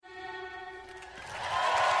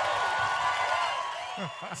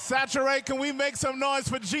Saturate, can we make some noise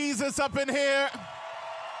for Jesus up in here?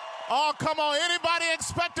 Oh, come on. Anybody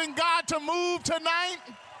expecting God to move tonight?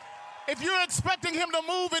 If you're expecting him to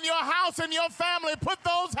move in your house and your family, put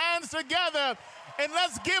those hands together and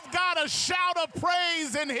let's give God a shout of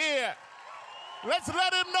praise in here. Let's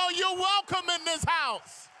let him know you're welcome in this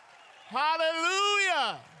house.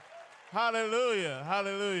 Hallelujah. Hallelujah.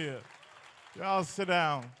 Hallelujah. Y'all sit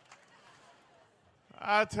down.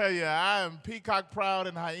 I tell you, I am peacock proud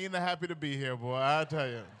and hyena happy to be here, boy. I tell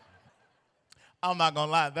you. I'm not going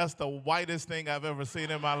to lie. That's the whitest thing I've ever seen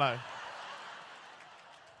in my life.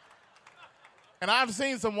 And I've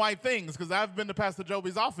seen some white things because I've been to Pastor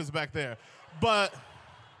Joby's office back there. But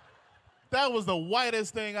that was the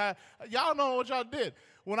whitest thing. Y'all know what y'all did.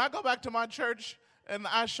 When I go back to my church and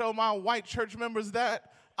I show my white church members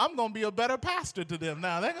that, I'm going to be a better pastor to them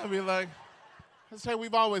now. They're going to be like, let's say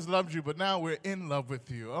we've always loved you, but now we're in love with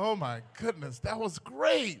you. Oh, my goodness. That was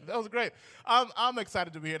great. That was great. I'm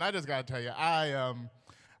excited to be here. And I just got to tell you, I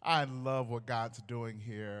love what God's doing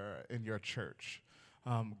here in your church.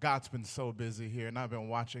 God's been so busy here, and I've been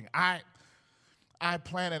watching. I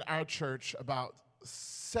planted our church about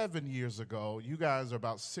 7 years ago. You guys are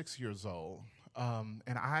about 6 years old.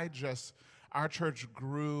 And our church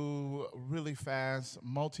grew really fast,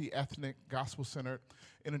 multi-ethnic, gospel-centered,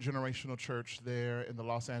 intergenerational church there in the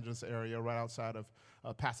Los Angeles area, right outside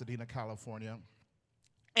of Pasadena, California.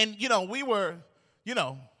 And, we were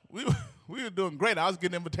doing great. I was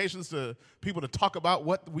getting invitations to people to talk about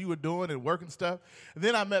what we were doing and work and stuff. And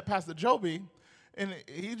then I met Pastor Joby, and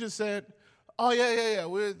he just said, oh, yeah.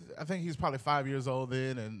 I think he's probably 5 years old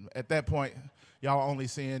then, and at that point, y'all are only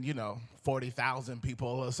seeing, 40,000 people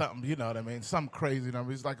or something, you know what I mean? Some crazy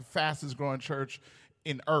number. It's like the fastest growing church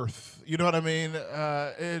in earth, you know what I mean?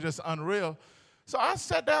 It's just unreal. So I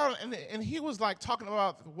sat down, and he was like talking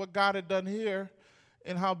about what God had done here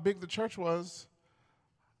and how big the church was.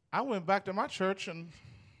 I went back to my church, and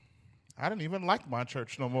I didn't even like my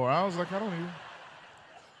church no more. I was like, I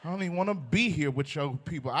don't even want to be here with your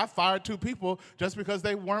people. I fired 2 people just because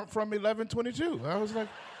they weren't from 1122. I was like,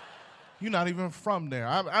 you're not even from there.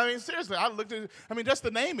 I mean, seriously, I looked at, just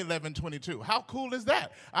the name 1122. How cool is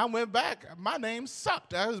that? I went back. My name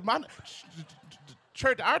sucked. My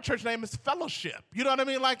church. Our church name is Fellowship. You know what I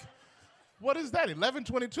mean? Like, what is that?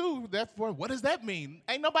 1122, therefore, what does that mean?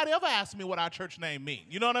 Ain't nobody ever asked me what our church name means.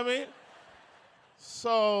 You know what I mean?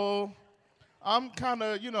 So I'm kind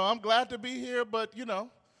of, I'm glad to be here, but,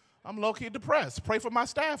 I'm low-key depressed. Pray for my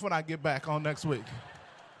staff when I get back on next week.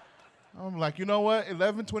 I'm like, you know what?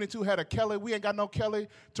 1122 had a Kelly. We ain't got no Kelly.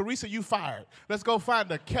 Teresa, you fired. Let's go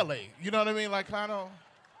find a Kelly. You know what I mean? Like, I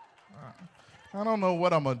don't know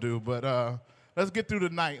what I'm going to do, but let's get through the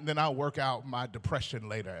night, and then I'll work out my depression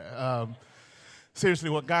later. Seriously,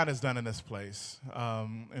 what God has done in this place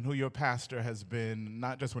and who your pastor has been,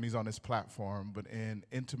 not just when he's on this platform, but in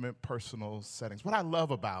intimate, personal settings. What I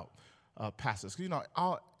love about pastors,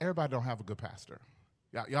 everybody don't have a good pastor.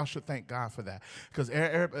 Y'all should thank God for that, because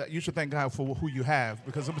you should thank God for who you have,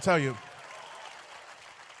 because I'm going to tell you,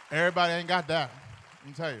 everybody ain't got that.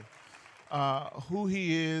 I'm going to tell you. Who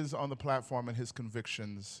he is on the platform and his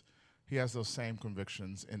convictions, he has those same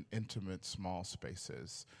convictions in intimate, small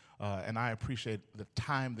spaces. And I appreciate the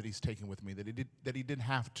time that he's taken with me, that he didn't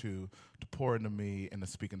have to pour into me and to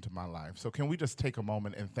speak into my life. So can we just take a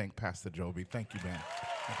moment and thank Pastor Joby? Thank you, man.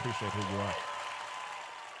 I appreciate who you are.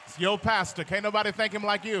 It's your pastor. Can't nobody thank him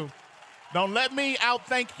like you. Don't let me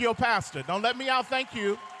out-thank your pastor. Don't let me out-thank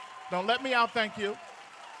you. Don't let me out-thank you.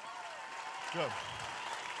 Good.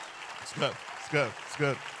 It's good. It's good. It's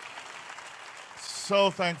good. So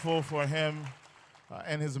thankful for him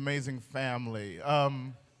and his amazing family.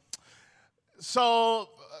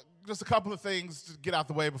 Just a couple of things to get out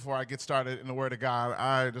the way before I get started in the Word of God.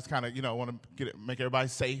 I just kind of, want to make everybody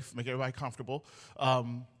safe, make everybody comfortable.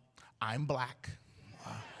 I'm black.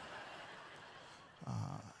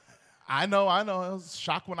 I know. I was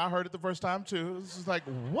shocked when I heard it the first time, too. It was just like,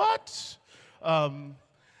 what? And,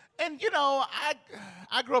 I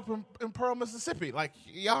grew up in Pearl, Mississippi. Like,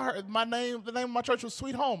 y'all heard the name of my church was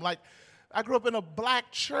Sweet Home. Like, I grew up in a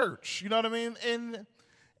black church, you know what I mean?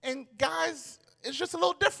 And guys, it's just a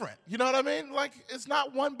little different, you know what I mean? Like, it's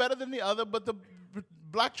not one better than the other, but the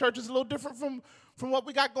black church is a little different from what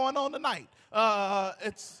we got going on tonight.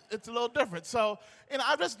 It's a little different. So,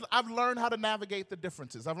 I've learned how to navigate the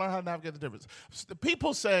differences.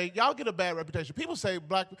 People say, y'all get a bad reputation. People say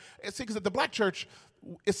because at the black church,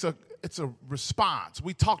 it's a response.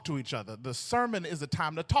 We talk to each other. The sermon is a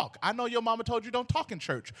time to talk. I know your mama told you don't talk in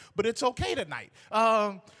church, but it's okay tonight.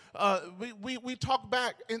 We talk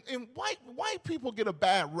back, and white people get a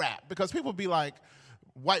bad rap because people be like,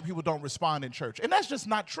 white people don't respond in church. And that's just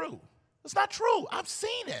not true. It's not true. I've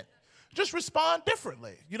seen it. Just respond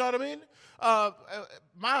differently. You know what I mean?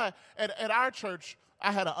 At our church,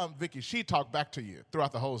 I had an Aunt Vicky. She talked back to you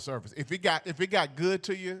throughout the whole service. If it got good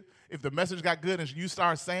to you, if the message got good and you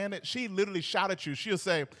start saying it, she literally shout at you. She'll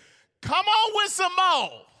say, "Come on with some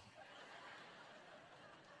more."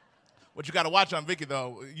 What you got to watch on Vicky,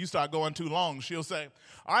 though, you start going too long, she'll say,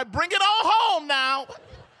 "All right, bring it all home now."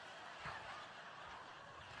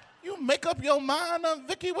 You make up your mind on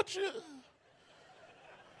Vicky, what you...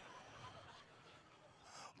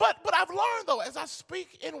 But I've learned, though, as I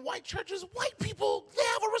speak in white churches, white people, they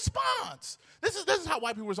have a response. This is how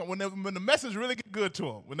white people respond. When the message really get good to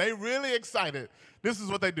them, when they really excited, this is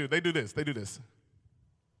what they do. They do this. They do this.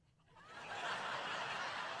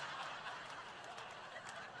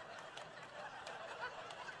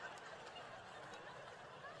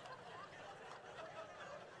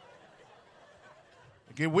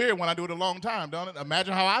 It get weird when I do it a long time, don't it?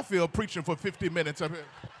 Imagine how I feel preaching for 50 minutes up here.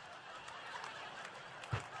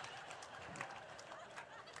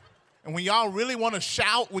 And when y'all really want to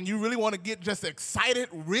shout, when you really want to get just excited,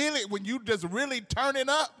 really, when you just really turning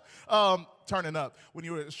up, when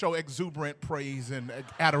you show exuberant praise and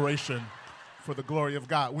adoration for the glory of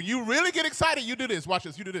God. When you really get excited, you do this. Watch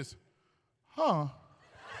this. You do this. Huh.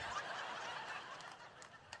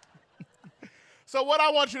 So what I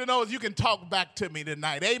want you to know is you can talk back to me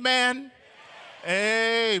tonight. Amen?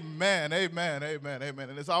 Amen, amen, amen, amen.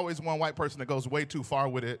 And there's always one white person that goes way too far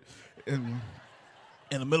with it.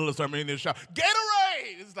 In the middle of the sermon, they shout,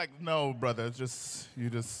 "Gatorade!" It's like, no, brother, you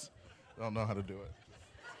just don't know how to do it.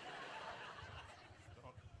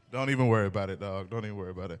 Don't even worry about it, dog. Don't even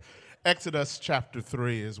worry about it. Exodus chapter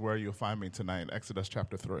 3 is where you'll find me tonight. Exodus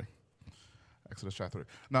chapter 3. Exodus chapter 3.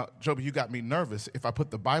 Now, Joby, you got me nervous. If I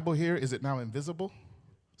put the Bible here, is it now invisible?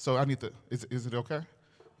 So I need to, is it okay?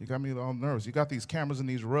 You got me all nervous. You got these cameras and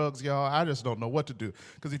these rugs, y'all. I just don't know what to do.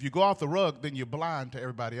 Because if you go off the rug, then you're blind to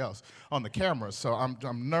everybody else on the cameras. So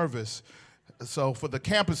I'm nervous. So for the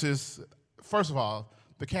campuses, first of all,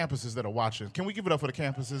 the campuses that are watching, can we give it up for the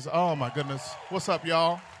campuses? Oh, my goodness. What's up,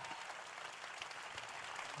 y'all?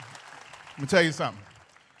 Let me tell you something.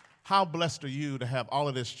 How blessed are you to have all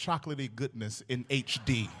of this chocolatey goodness in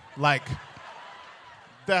HD? Like,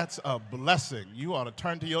 that's a blessing. You ought to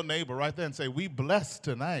turn to your neighbor right there and say, "We blessed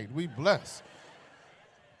tonight. We blessed."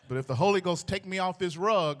 But if the Holy Ghost take me off this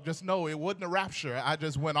rug, just know it wasn't a rapture. I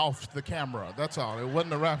just went off the camera. That's all. It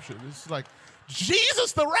wasn't a rapture. It's like,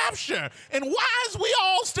 Jesus the rapture. And why is we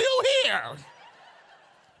all still here?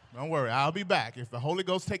 Don't worry. I'll be back. If the Holy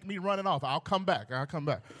Ghost take me running off, I'll come back. I'll come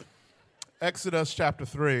back. Exodus chapter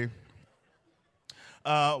 3.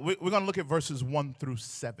 We're going to look at verses 1 through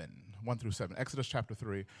 7. 1 through 7. Exodus chapter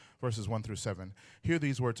 3, verses 1 through 7. Hear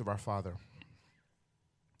these words of our Father.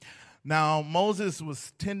 Now Moses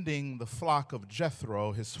was tending the flock of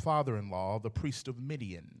Jethro, his father-in-law, the priest of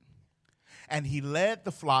Midian. And he led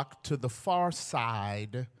the flock to the far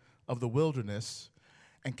side of the wilderness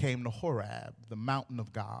and came to Horeb, the mountain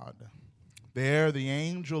of God. There the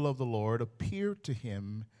angel of the Lord appeared to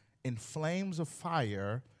him in flames of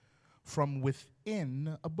fire from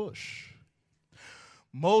within a bush.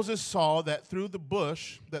 Moses saw that through the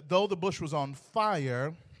bush, that though the bush was on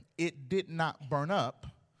fire, it did not burn up.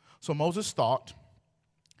 So Moses thought,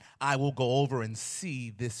 "I will go over and see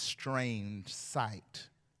this strange sight,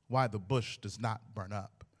 why the bush does not burn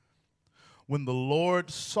up." When the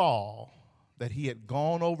Lord saw that he had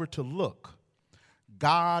gone over to look,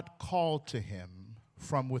 God called to him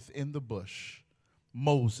from within the bush,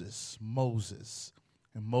 "Moses, Moses."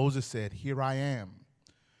 And Moses said, "Here I am."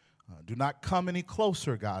 "Do not come any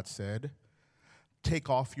closer," God said. "Take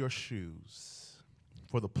off your shoes,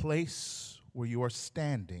 for the place where you are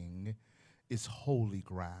standing is holy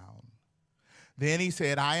ground." Then he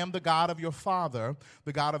said, "I am the God of your father,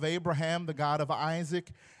 the God of Abraham, the God of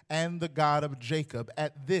Isaac, and the God of Jacob."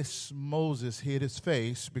 At this, Moses hid his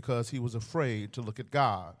face because he was afraid to look at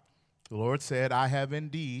God. The Lord said, "I have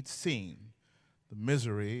indeed seen the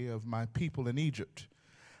misery of my people in Egypt.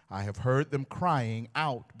 I have heard them crying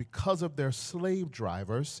out because of their slave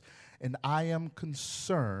drivers, and I am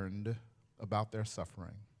concerned about their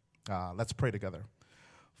suffering." Let's pray together.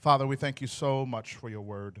 Father, we thank you so much for your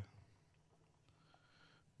word.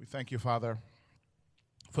 We thank you, Father,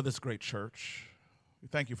 for this great church. We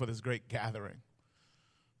thank you for this great gathering,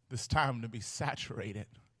 this time to be saturated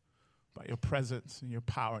by your presence and your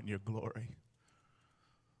power and your glory.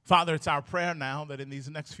 Father, it's our prayer now that in these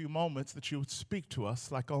next few moments that you would speak to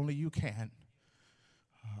us like only you can.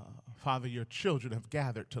 Father, your children have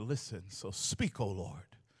gathered to listen, so speak, O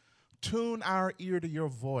Lord. Tune our ear to your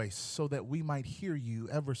voice so that we might hear you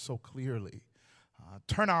ever so clearly.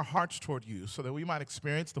 Turn our hearts toward you so that we might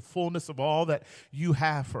experience the fullness of all that you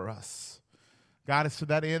have for us. God, it's to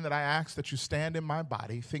that end that I ask that you stand in my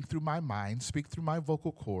body, think through my mind, speak through my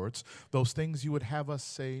vocal cords, those things you would have us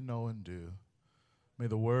say, know, and do. May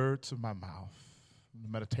the words of my mouth, the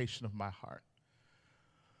meditation of my heart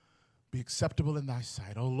be acceptable in thy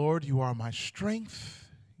sight. Oh Lord, you are my strength.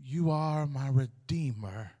 You are my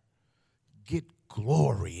redeemer. Get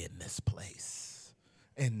glory in this place.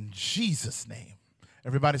 In Jesus' name.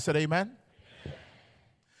 Everybody said amen?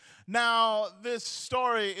 Now, this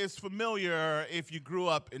story is familiar if you grew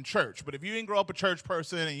up in church. But if you ain't grow up a church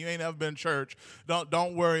person and you ain't ever been in church,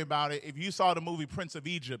 don't worry about it. If you saw the movie Prince of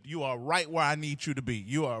Egypt, you are right where I need you to be.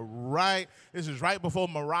 You are right. This is right before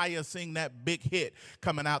Mariah sing that big hit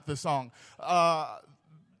coming out the song.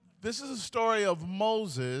 This is a story of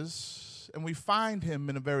Moses, and we find him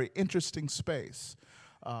in a very interesting space.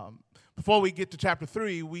 Before we get to chapter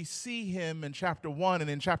 3, we see him in chapter 1, and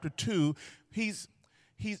in chapter 2, he's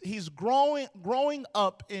growing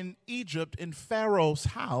up in Egypt in Pharaoh's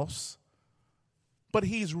house, but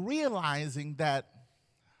he's realizing that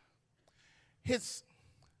his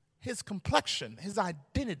complexion, his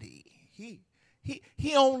identity, he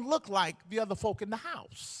don't look like the other folk in the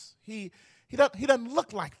house. He doesn't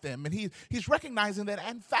look like them, and he's recognizing that,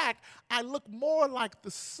 in fact, I look more like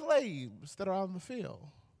the slaves that are on the field.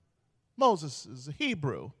 Moses is a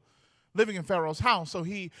Hebrew living in Pharaoh's house, so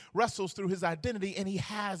he wrestles through his identity, and he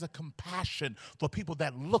has a compassion for people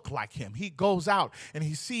that look like him. He goes out and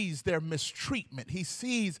he sees their mistreatment. He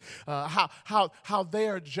sees how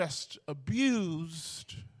they're just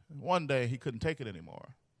abused. One day he couldn't take it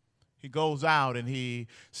anymore. He goes out and he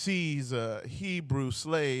sees a Hebrew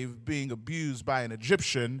slave being abused by an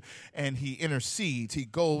Egyptian, and he intercedes. He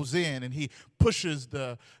goes in and he pushes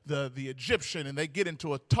the Egyptian, and they get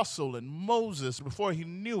into a tussle, and Moses, before he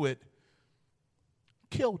knew it,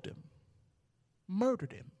 killed him,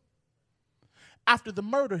 murdered him. After the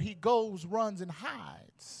murder, he goes, runs, and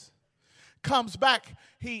hides. Comes back,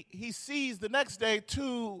 he sees the next day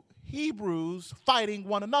 2 Hebrews fighting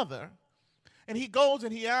one another. And he goes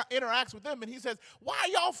and he interacts with them, and he says, why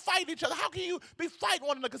y'all fight each other? How can you be fighting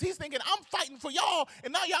one another? Because he's thinking, I'm fighting for y'all,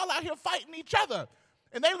 and now y'all out here fighting each other.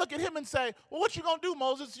 And they look at him and say, well, what you going to do,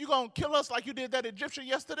 Moses? You going to kill us like you did that Egyptian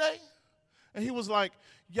yesterday? And he was like,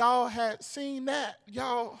 y'all had seen that?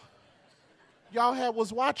 Y'all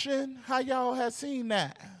was watching? How y'all had seen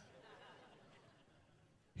that?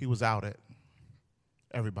 He was out it.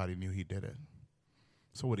 Everybody knew he did it.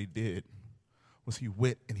 So what he did was he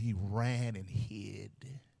went and he ran and hid.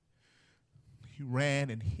 He ran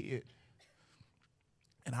and hid.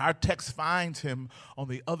 And our text finds him on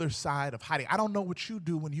the other side of hiding. I don't know what you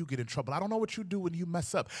do when you get in trouble. I don't know what you do when you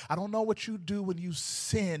mess up. I don't know what you do when you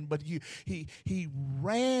sin, but he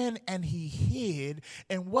ran and he hid.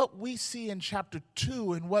 And what we see in chapter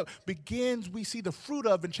 2 and what we see the fruit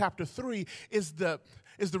of in chapter 3 is the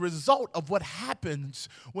result of what happens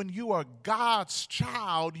when you are God's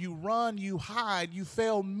child. You run, you hide, you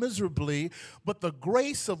fail miserably, but the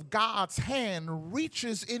grace of God's hand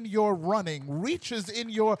reaches in your running, reaches in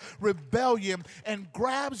your rebellion, and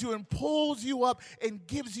grabs you and pulls you up and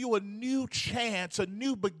gives you a new chance, a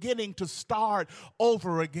new beginning to start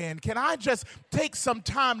over again. Can I just take some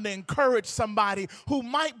time to encourage somebody who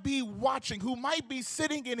might be watching, who might be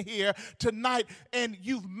sitting in here tonight, and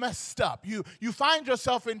you've messed up. You find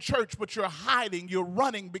yourself in church, but you're hiding, you're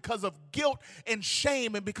running because of guilt and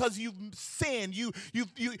shame, and because you've sinned. You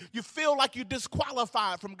feel like you're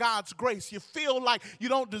disqualified from God's grace. You feel like you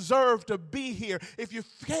don't deserve to be here. If you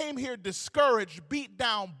came here discouraged, beat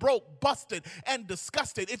down, broke, busted, and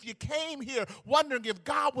disgusted, if you came here wondering if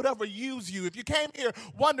God would ever use you, if you came here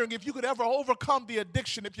wondering if you could ever overcome the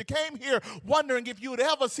addiction, if you came here wondering if you would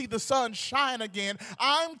ever see the sun shine again,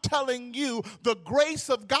 I'm telling you, the grace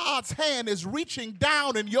of God's hand is reaching down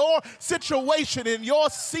in your situation, in your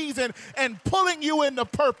season, and pulling you into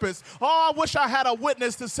purpose. Oh, I wish I had a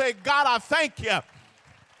witness to say, God, I thank you.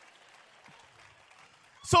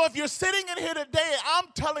 So if you're sitting in here today, I'm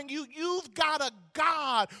telling you, you've got a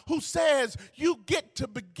God who says you get to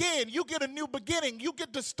begin. You get a new beginning. You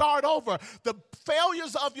get to start over. The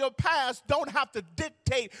failures of your past don't have to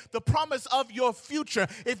dictate the promise of your future.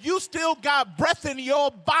 If you still got breath in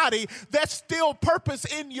your body, there's still purpose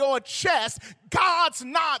in your chest. God's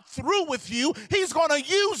not through with you. He's going to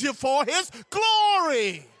use you for his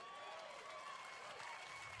glory.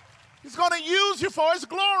 He's going to use you for his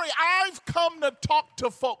glory. I've come to talk to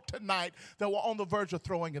folk tonight that were on the verge of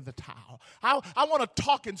throwing in the towel. I want to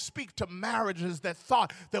talk and speak to marriages that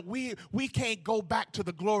thought that we can't go back to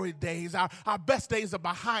the glory days. Our best days are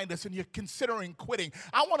behind us and you're considering quitting.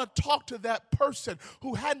 I want to talk to that person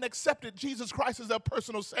who hadn't accepted Jesus Christ as their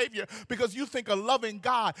personal Savior because you think a loving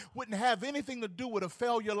God wouldn't have anything to do with a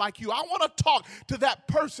failure like you. I want to talk to that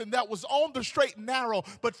person that was on the straight and narrow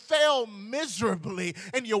but failed miserably,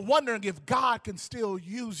 and you're wondering if God can still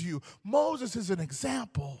use you. Moses is an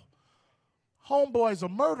example. Homeboy's a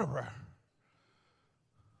murderer.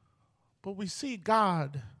 But we see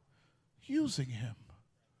God using him.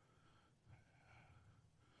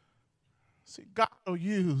 See, God will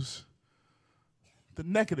use the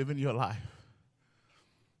negative in your life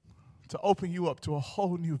to open you up to a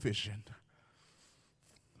whole new vision.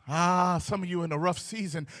 Some of you in a rough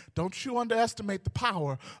season, don't you underestimate the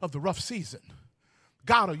power of the rough season.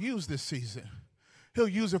 God will use this season. He'll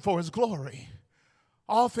use it for his glory.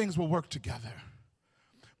 All things will work together.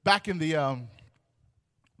 Back in the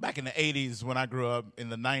 80s when I grew up, in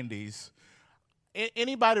the 90s,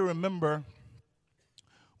 anybody remember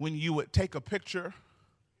when you would take a picture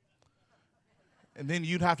and then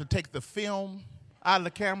you'd have to take the film out of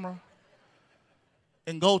the camera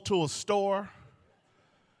and go to a store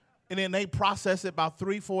and then they process it about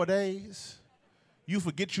 3-4 days. You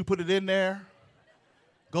forget you put it in there.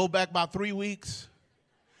 Go back about 3 weeks,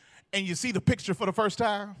 and you see the picture for the first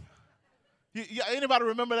time. Anybody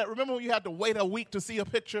remember that? Remember when you had to wait a week to see a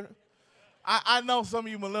picture? I know some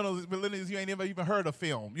of you millennials, you ain't even heard of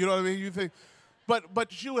film. You know what I mean? You think,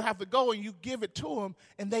 but you would have to go and you give it to them,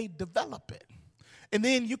 and they develop it. And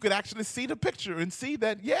then you could actually see the picture and see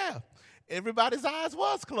that, yeah, everybody's eyes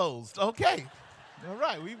was closed. Okay. All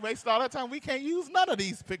right. We waste all that time. We can't use none of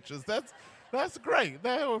these pictures. That's great.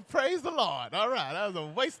 Praise the Lord. All right. That was a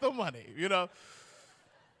waste of money, you know.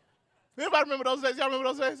 Anybody remember those days? Y'all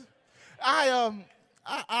remember those days? I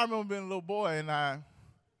remember being a little boy, and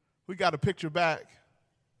we got a picture back,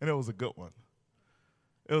 and it was a good one.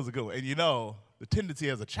 It was a good one. And you know, the tendency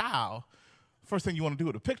as a child, first thing you want to do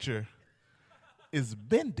with a picture is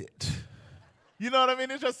bend it. You know what I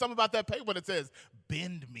mean? It's just something about that paper that says,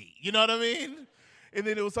 bend me. You know what I mean? And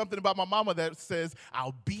then there was something about my mama that says,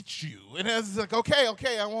 I'll beat you. And it's like,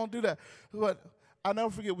 okay, I won't do that. But I'll never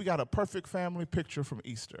forget, we got a perfect family picture from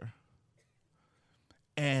Easter.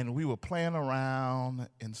 And we were playing around,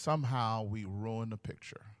 and somehow we ruined the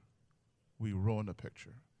picture.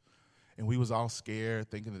 And we was all scared,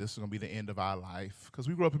 thinking that this was going to be the end of our life. Because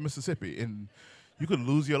we grew up in Mississippi, and you could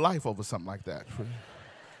lose your life over something like that.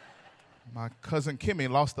 My cousin Kimmy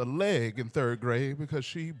lost a leg in 3rd grade because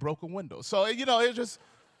she broke a window. So, it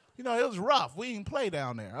was rough. We didn't play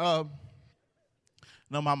down there.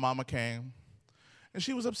 My mama came, and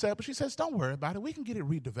she was upset, but she says, don't worry about it. We can get it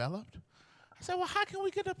redeveloped. I said, well, how can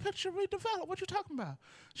we get the picture redeveloped? What you talking about?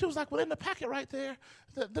 She was like, well, in the packet right there,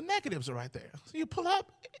 the negatives are right there. So you pull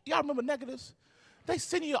up. Y'all remember negatives? They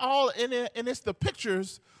send you all in it, and it's the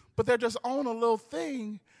pictures, but they're just on a little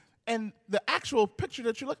thing. And the actual picture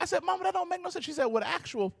that you look, I said, Mama, that don't make no sense. She said, well, the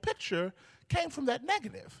actual picture came from that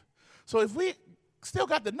negative. So if we still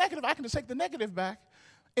got the negative, I can just take the negative back,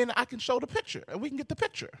 and I can show the picture, and we can get the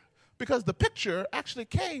picture. Because the picture actually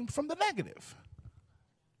came from the negative.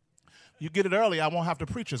 You get it early, I won't have to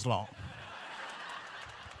preach as long.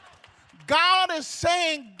 God is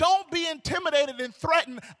saying, don't be intimidated and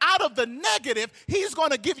threatened out of the negative. He's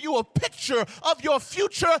going to give you a picture of your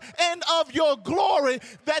future and of your glory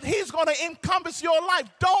that he's going to encompass your life.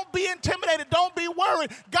 Don't be intimidated. Don't be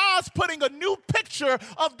worried. God's putting a new picture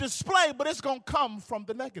of display, but it's going to come from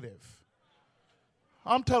the negative.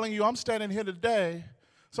 I'm telling you, I'm standing here today.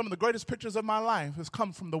 Some of the greatest pictures of my life has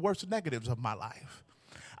come from the worst negatives of my life.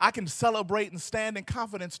 I can celebrate and stand in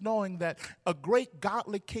confidence knowing that a great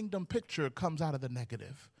godly kingdom picture comes out of the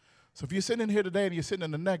negative. So if you're sitting in here today and you're sitting in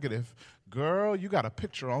the negative, girl, you got a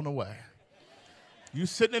picture on the way. You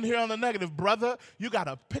sitting in here on the negative, brother, you got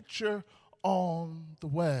a picture on the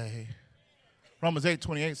way. Romans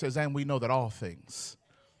 8:28 says, and we know that all things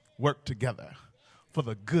work together for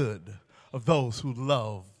the good of those who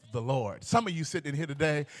love the Lord. Some of you sitting here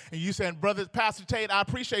today and you saying, brother, Pastor Tate, I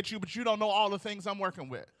appreciate you, but you don't know all the things I'm working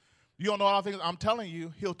with. You don't know all the things. I'm telling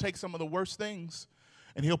you, he'll take some of the worst things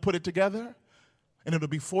and he'll put it together and it'll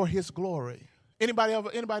be for his glory. Anybody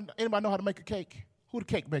know how to make a cake? Who the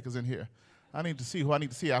cake makers in here? I need to see who I need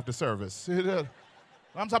to see after service.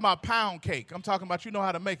 I'm talking about pound cake. I'm talking about you know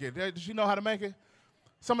how to make it. Does you know how to make it?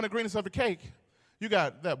 Some of the ingredients of a cake. You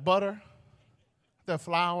got that butter, that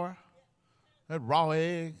flour, that raw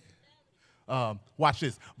egg. Watch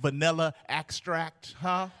this. Vanilla extract,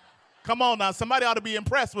 huh? Come on now. Somebody ought to be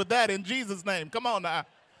impressed with that in Jesus' name. Come on now.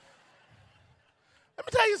 Let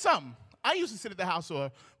me tell you something. I used to sit at the house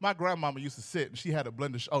where my grandmama used to sit, and she had a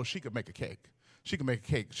blender. Oh, she could make a cake. She could make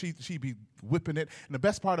a cake. She'd be whipping it. And the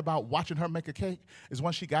best part about watching her make a cake is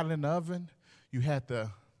once she got it in the oven, you had the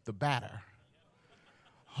batter.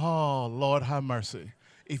 Oh, Lord, have mercy.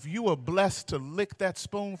 If you were blessed to lick that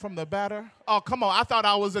spoon from the batter, oh, come on. I thought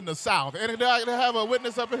I was in the South. Did I have a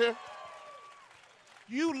witness up in here?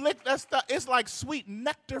 You lick that stuff. It's like sweet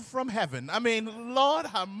nectar from heaven. I mean, Lord,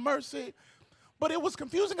 have mercy. But it was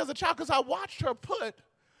confusing as a child because I watched her put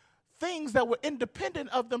things that were independent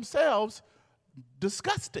of themselves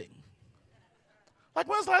disgusting. Like,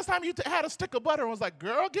 when's the last time you had a stick of butter and was like,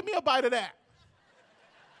 girl, give me a bite of that?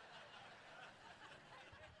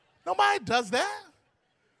 Nobody does that.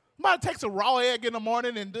 Nobody takes a raw egg in the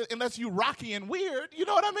morning unless you rocky and weird. You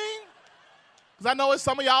know what I mean? Because I know it's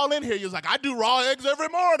some of y'all in here. You're like, I do raw eggs every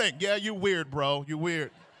morning. Yeah, you weird, bro. You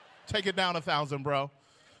weird. Take it down 1,000, bro.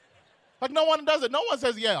 Like, no one does it. No one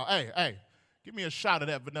says, yeah, hey, give me a shot of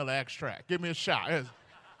that vanilla extract. Give me a shot.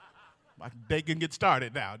 My day can get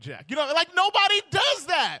started now, Jack. You know, like, nobody does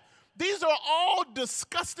that. These are all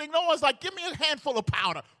disgusting. No one's like, give me a handful of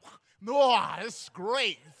powder. No, it's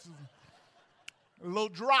great. It's a little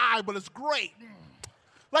dry, but it's great.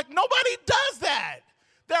 Like, nobody does that.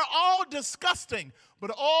 They're all disgusting.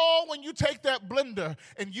 But when you take that blender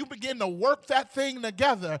and you begin to work that thing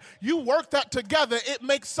together, it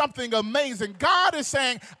makes something amazing. God is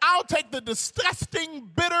saying, I'll take the disgusting,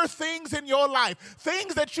 bitter things in your life,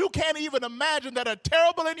 things that you can't even imagine that are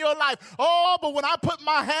terrible in your life. Oh, but when I put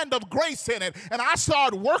my hand of grace in it and I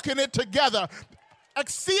start working it together,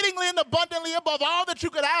 exceedingly and abundantly above all that you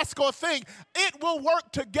could ask or think, it will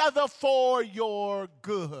work together for your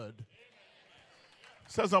good.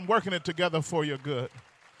 Says I'm working it together for your good.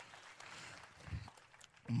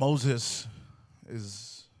 Moses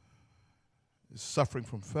is suffering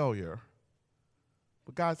from failure,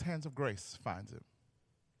 but God's hands of grace finds him.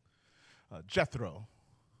 Jethro,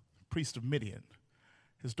 priest of Midian,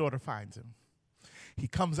 his daughter finds him. He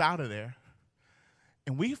comes out of there,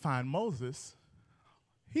 and we find Moses,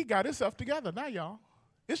 he got himself together. Now, y'all,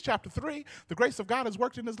 it's chapter 3. The grace of God has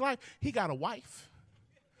worked in his life. He got a wife.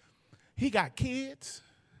 He got kids.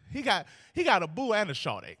 He got a boo and a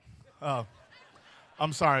shorty.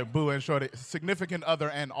 I'm sorry, boo and shorty. Significant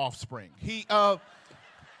other and offspring. He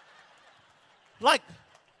like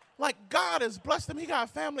God has blessed him. He got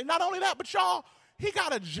a family. Not only that, but y'all, he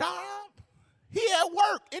got a job. He at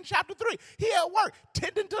work in chapter 3. He at work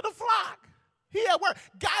tending to the flock. He at work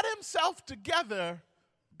got himself together.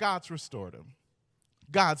 God's restored him.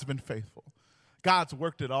 God's been faithful. God's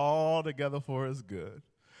worked it all together for his good.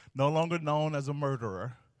 No longer known as a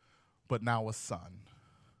murderer, but now a son,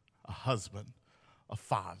 a husband, a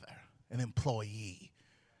father, an employee.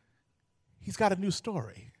 He's got a new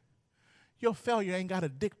story. Your failure ain't got to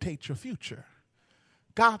dictate your future.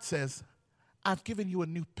 God says, I've given you a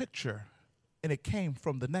new picture, and it came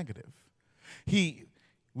from the negative.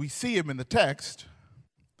 We see him in the text.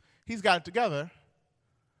 He's got it together,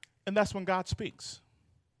 and that's when God speaks.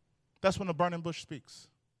 That's when the burning bush speaks.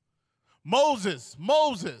 Moses.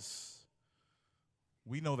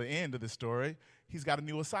 We know the end of this story. He's got a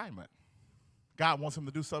new assignment. God wants him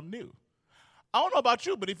to do something new. I don't know about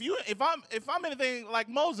you, but if I'm anything like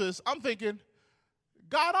Moses, I'm thinking,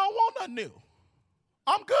 God, I don't want nothing new.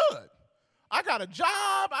 I'm good. I got a job.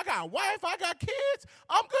 I got a wife. I got kids.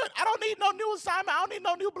 I'm good. I don't need no new assignment. I don't need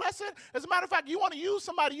no new blessing. As a matter of fact, you want to use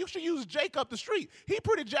somebody, you should use Jake up the street. He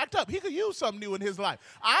pretty jacked up. He could use something new in his life.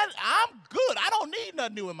 I'm good. I don't need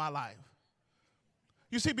nothing new in my life.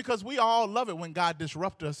 You see, because we all love it when God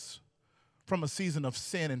disrupts us from a season of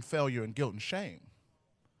sin and failure and guilt and shame.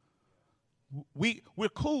 We're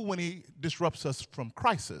cool when he disrupts us from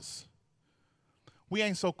crisis. We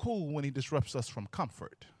ain't so cool when he disrupts us from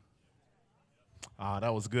comfort.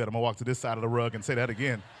 That was good. I'm going to walk to this side of the rug and say that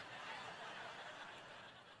again.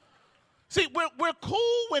 See, we're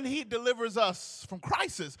cool when he delivers us from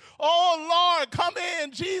crisis. Oh, Lord, come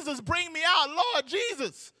in. Jesus, bring me out. Lord,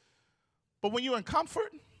 Jesus. But when you're in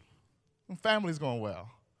comfort, when family's going well,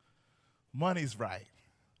 money's right,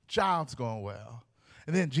 job's going well,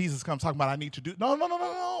 and then Jesus comes talking about I need to do, no,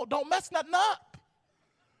 don't mess nothing up.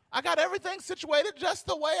 I got everything situated just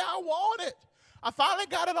the way I want it. I finally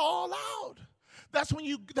got it all out. That's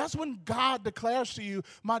when God declares to you,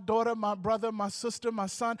 my daughter, my brother, my sister, my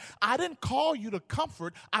son, I didn't call you to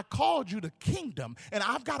comfort, I called you to kingdom, and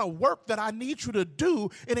I've got a work that I need you to do,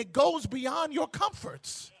 and it goes beyond your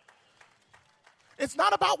comforts. It's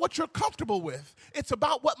not about what you're comfortable with. It's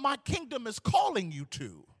about what my kingdom is calling you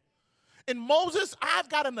to. And Moses, I've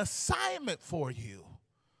got an assignment for you.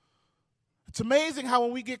 It's amazing how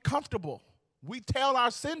when we get comfortable, we tell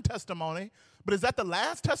our sin testimony, but is that the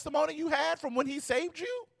last testimony you had from when he saved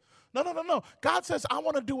you? No. God says, I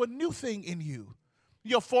want to do a new thing in you.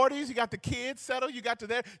 Your 40s, you got the kids settled, you got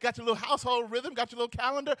your little household rhythm, got your little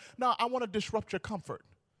calendar. No, I want to disrupt your comfort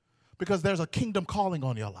because there's a kingdom calling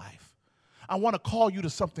on your life. I want to call you to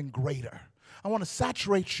something greater. I want to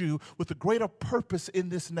saturate you with a greater purpose in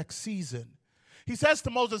this next season. He says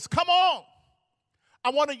to Moses, come on.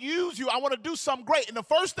 I want to use you. I want to do something great. And the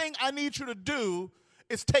first thing I need you to do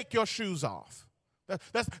is take your shoes off.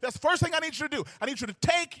 That's the first thing I need you to do. I need you to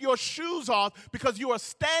take your shoes off because you are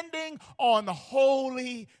standing on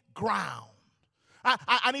holy ground.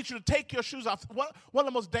 I need you to take your shoes off. One of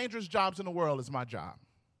the most dangerous jobs in the world is my job.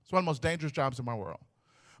 It's one of the most dangerous jobs in my world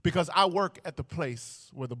because I work at the place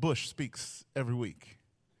where the Bush speaks every week.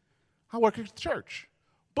 I work at the church.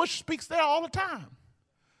 Bush speaks there all the time.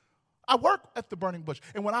 I work at the burning bush.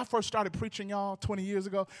 And when I first started preaching, y'all, 20 years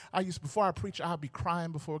ago, before I preach, I'd be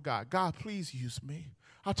crying before God. God, please use me.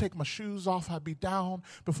 I'll take my shoes off. I'd be down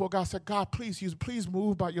before God. I said, God, please use me. Please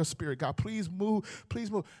move by your spirit. God, please move. Please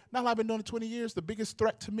move. Now that I've been doing it 20 years, the biggest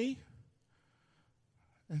threat to me,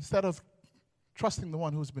 instead of trusting the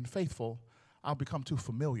one who's been faithful, I'll become too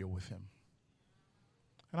familiar with him.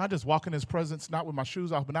 And I just walk in his presence, not with my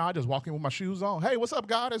shoes off, but now I just walk in with my shoes on. Hey, what's up,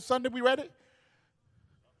 God? It's Sunday. We ready?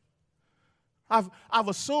 I've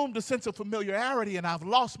assumed a sense of familiarity, and I've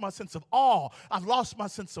lost my sense of awe. I've lost my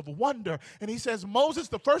sense of wonder. And he says, Moses,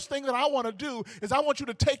 the first thing that I want to do is I want you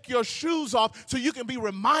to take your shoes off so you can be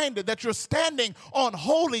reminded that you're standing on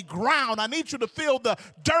holy ground. I need you to feel the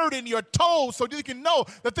dirt in your toes so you can know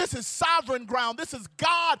that this is sovereign ground. This is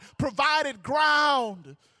God-provided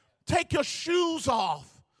ground. Take your shoes off.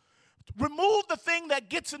 Remove the thing that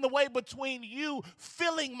gets in the way between you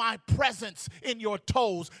feeling my presence in your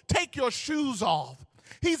toes. Take your shoes off.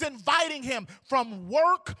 He's inviting him from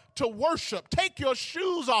work to worship. Take your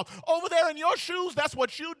shoes off. Over there in your shoes, that's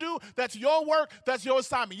what you do. That's your work. That's your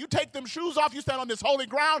assignment. You take them shoes off. You stand on this holy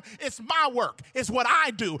ground. It's my work. It's what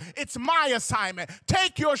I do. It's my assignment.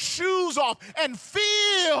 Take your shoes off and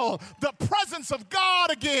feel the presence of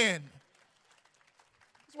God again.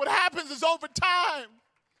 What happens is over time,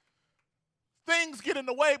 things get in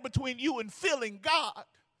the way between you and feeling God.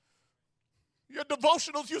 Your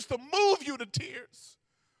devotionals used to move you to tears.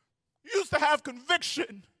 You used to have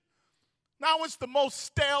conviction. Now it's the most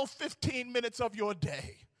stale 15 minutes of your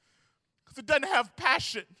day because it doesn't have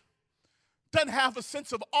passion, doesn't have a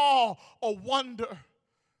sense of awe or wonder.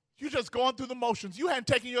 You're just going through the motions. You hadn't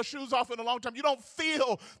taken your shoes off in a long time. You don't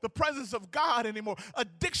feel the presence of God anymore.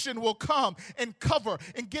 Addiction will come and cover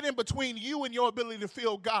and get in between you and your ability to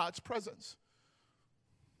feel God's presence.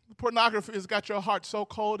 Pornography has got your heart so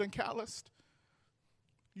cold and calloused.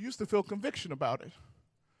 You used to feel conviction about it.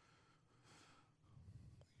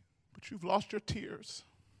 But you've lost your tears.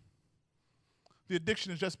 The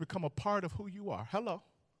addiction has just become a part of who you are. Hello.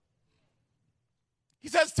 He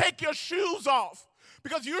says, take your shoes off.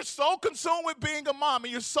 Because you're so consumed with being a mom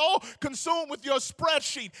and you're so consumed with your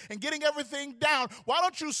spreadsheet and getting everything down. Why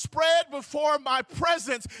don't you spread before my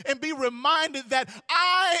presence and be reminded that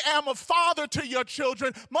I am a father to your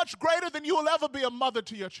children, much greater than you will ever be a mother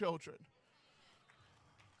to your children.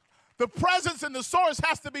 The presence and the source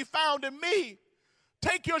has to be found in me.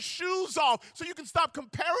 Take your shoes off so you can stop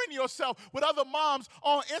comparing yourself with other moms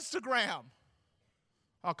on Instagram.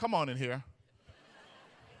 Oh, come on in here.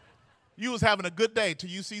 You was having a good day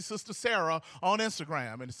till you see Sister Sarah on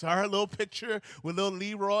Instagram. And it's her little picture with little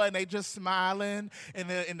Leroy, and they just smiling.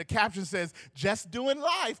 And the caption says, just doing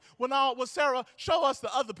life. Well, Sarah, show us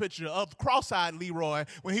the other picture of cross-eyed Leroy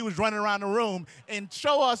when he was running around the room. And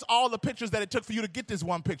show us all the pictures that it took for you to get this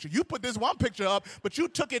one picture. You put this one picture up, but you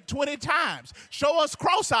took it 20 times. Show us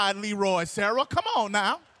cross-eyed Leroy, Sarah. Come on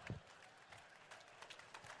now.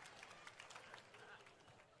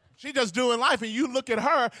 She just doing life, and you look at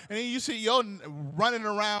her, and then you see yo running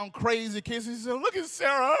around crazy kids. You say, look at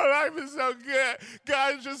Sarah, her life is so good.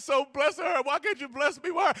 God is just so blessing her. Why can't you bless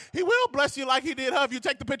me with her? He will bless you like he did her if you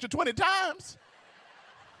take the picture 20 times.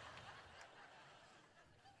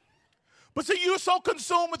 But see, you're so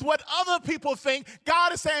consumed with what other people think.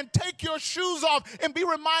 God is saying, take your shoes off and be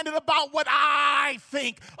reminded about what I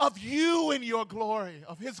think of you and your glory,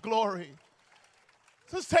 of his glory.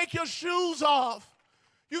 Just take your shoes off.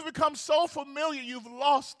 You've become so familiar, you've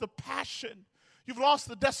lost the passion. You've lost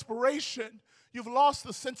the desperation. You've lost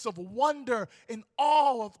the sense of wonder and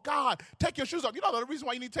awe of God. Take your shoes off. You know the reason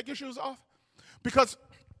why you need to take your shoes off? Because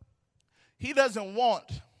he doesn't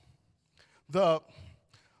want the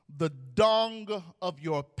the dung of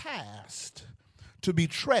your past to be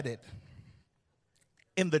treaded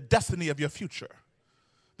in the destiny of your future.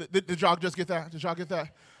 Did y'all just get that? Did y'all get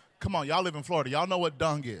that? Come on, y'all live in Florida. Y'all know what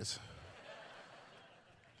dung is.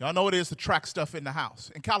 Y'all know what it is to track stuff in the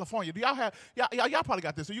house. In California, do y'all have, y'all probably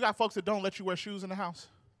got this. So you got folks that don't let you wear shoes in the house?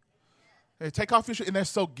 They take off your shoes, and they're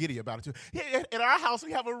so giddy about it, too. Yeah, in our house,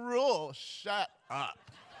 we have a rule. Shut up.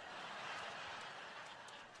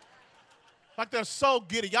 Like they're so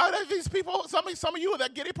giddy. Y'all, these people, some of you are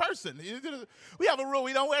that giddy person. We have a rule.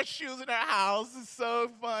 We don't wear shoes in our house. It's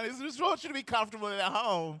so fun. We just want you to be comfortable at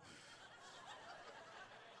home.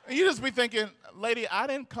 And you just be thinking, lady, I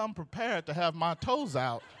didn't come prepared to have my toes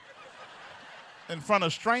out in front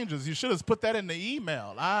of strangers. You should have put that in the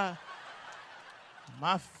email. My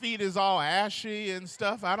feet is all ashy and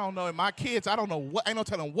stuff. I don't know. And my kids, I don't know what, ain't no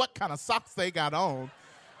telling what kind of socks they got on.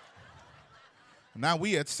 Now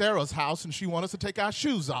we at Sarah's house and she wants us to take our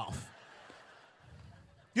shoes off.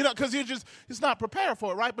 You know, because it's not prepared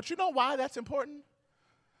for it, right? But you know why that's important?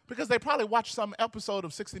 Because they probably watched some episode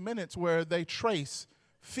of 60 Minutes where they trace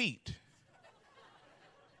feet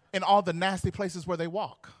in all the nasty places where they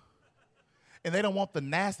walk. And they don't want the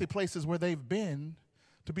nasty places where they've been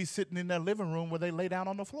to be sitting in their living room where they lay down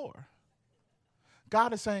on the floor.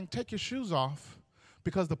 God is saying, take your shoes off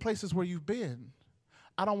because the places where you've been,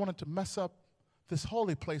 I don't want it to mess up this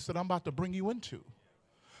holy place that I'm about to bring you into.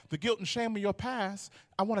 The guilt and shame of your past,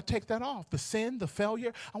 I want to take that off. The sin, the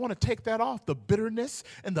failure, I want to take that off. The bitterness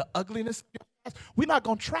and the ugliness of your past. We're not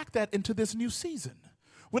going to track that into this new season.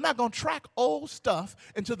 We're not going to track old stuff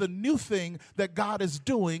into the new thing that God is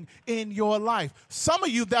doing in your life. Some of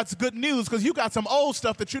you, that's good news because you got some old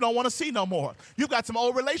stuff that you don't want to see no more. You got some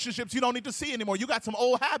old relationships you don't need to see anymore. You got some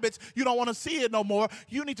old habits you don't want to see it no more.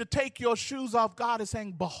 You need to take your shoes off. God is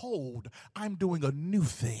saying, behold, I'm doing a new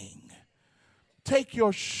thing. Take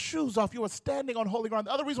your shoes off. You are standing on holy ground.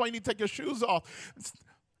 The other reason why you need to take your shoes off is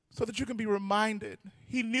so that you can be reminded.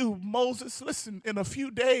 He knew Moses, listen, in a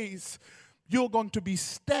few days, you're going to be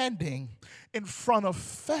standing in front of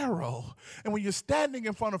Pharaoh. And when you're standing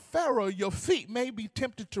in front of Pharaoh, your feet may be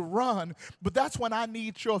tempted to run, but that's when I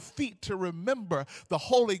need your feet to remember the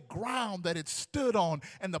holy ground that it stood on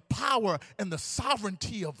and the power and the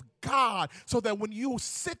sovereignty of God, so that when you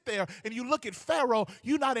sit there and you look at Pharaoh,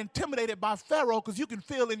 you're not intimidated by Pharaoh because you can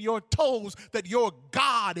feel in your toes that your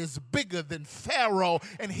God is bigger than Pharaoh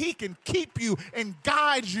and he can keep you and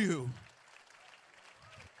guide you.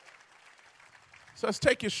 So let's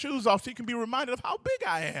take your shoes off so you can be reminded of how big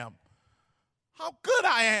I am, how good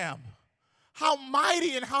I am, how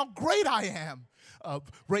mighty and how great I am.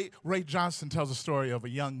 Ray Johnson tells a story of a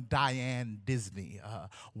young Diane Disney,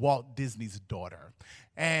 Walt Disney's daughter.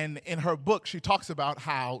 And in her book, she talks about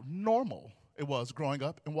how normal it was growing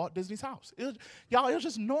up in Walt Disney's house. It was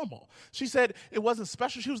just normal. She said it wasn't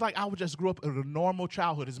special. She was like, I just grew up in a normal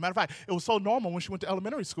childhood. As a matter of fact, it was so normal when she went to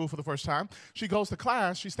elementary school for the first time. She goes to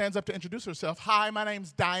class. She stands up to introduce herself. Hi, my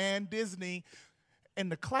name's Diane Disney.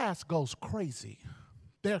 And the class goes crazy.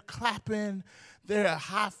 They're clapping. They're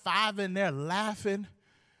high-fiving. They're laughing.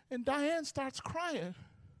 And Diane starts crying.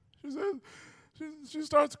 She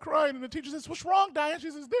starts crying, and the teacher says, what's wrong, Diane? She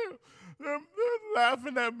says, they're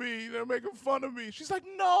laughing at me. They're making fun of me. She's like,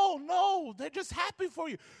 no, they're just happy for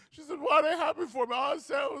you. She said, why are they happy for me? All I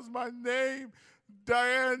said was my name,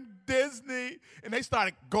 Diane Disney. And they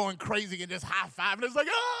started going crazy and just high-fiving. It's like,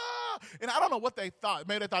 ah! And I don't know what they thought.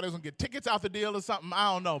 Maybe they thought they was going to get tickets out the deal or something.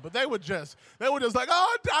 I don't know. But they were just like,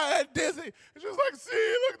 oh, Diane Disney. And she was like,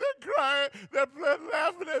 see, look, they're crying. They're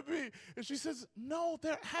laughing at me. And she says, no,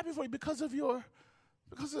 they're happy for you because of your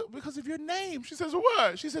name. She says,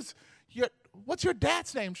 what? She says, what's your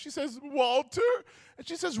dad's name? She says, Walter. And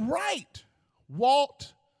she says, right.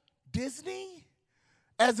 Walt Disney?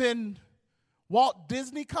 As in Walt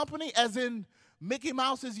Disney Company? As in Mickey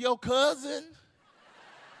Mouse is your cousin?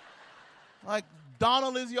 Like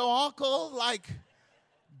Donald is your uncle? Like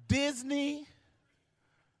Disney?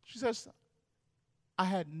 She says, I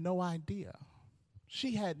had no idea.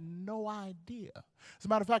 She had no idea. As a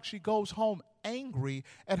matter of fact, she goes home angry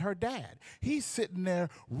at her dad. He's sitting there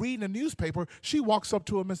reading a newspaper. She walks up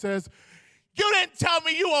to him and says, you didn't tell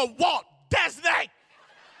me you were Walt Disney.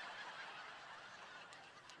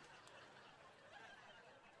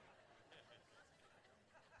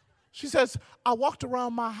 She says, I walked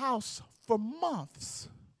around my house for months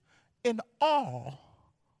in awe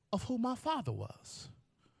of who my father was.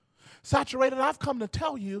 Saturated, I've come to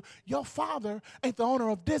tell you, your father ain't the owner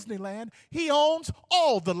of Disneyland. He owns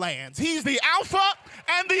all the lands. He's the Alpha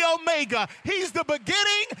and the Omega. He's the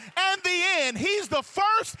beginning and the end. He's the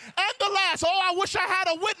first and the last. Oh, I wish I had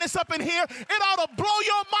a witness up in here. It ought to blow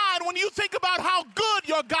your mind when you think about how good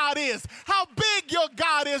your God is, how big your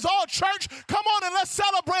God is. Oh, church, come on and let's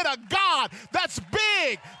celebrate a God that's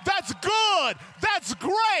big, that's good, that's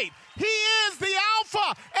great. He is the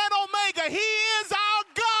Alpha and Omega. He is our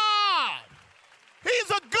God. He's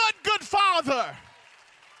a good, good Father.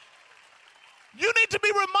 You need to be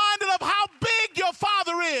reminded of how big your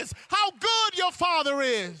Father is, how good your Father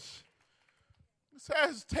is. It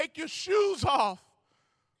says, take your shoes off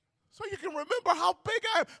so you can remember how big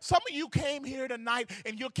I am. Some of you came here tonight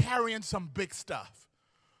and you're carrying some big stuff.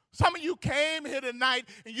 Some of you came here tonight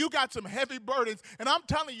and you got some heavy burdens, and I'm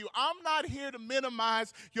telling you, I'm not here to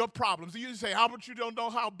minimize your problems. You say, Albert, you don't know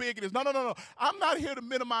how big it is. No. I'm not here to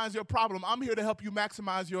minimize your problem. I'm here to help you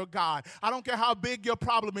maximize your God. I don't care how big your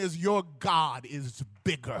problem is, your God is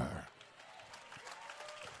bigger.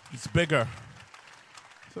 It's bigger.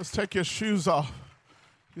 So let's take your shoes off.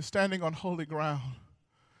 You're standing on holy ground.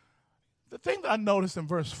 The thing that I noticed in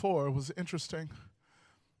verse 4 was interesting.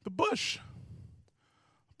 The bush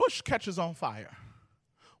catches on fire,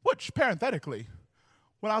 which parenthetically,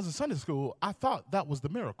 when I was in Sunday school, I thought that was the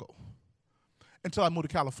miracle until I moved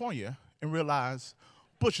to California and realized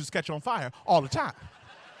bushes catch on fire all the time.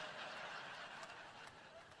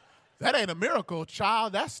 That ain't a miracle,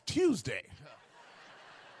 child. That's Tuesday.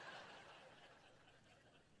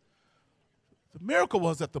 The miracle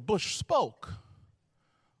was that the bush spoke,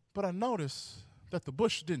 but I noticed that the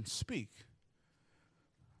bush didn't speak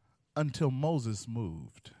until Moses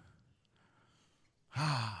moved.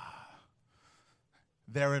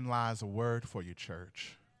 Therein lies a word for you,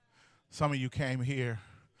 church. Some of you came here,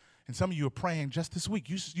 and some of you are praying just this week.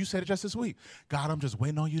 You said it just this week. God, I'm just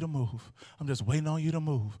waiting on you to move. I'm just waiting on you to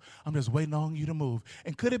move. I'm just waiting on you to move.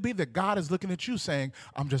 And could it be that God is looking at you saying,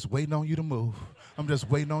 I'm just waiting on you to move. I'm just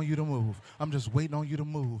waiting on you to move. I'm just waiting on you to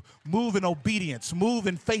move. Move in obedience. Move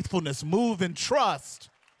in faithfulness. Move in trust.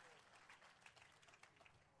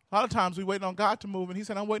 A lot of times we waiting on God to move, and he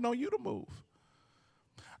said, I'm waiting on you to move.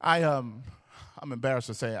 I'm embarrassed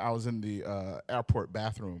to say I was in the airport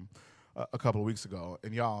bathroom a couple of weeks ago,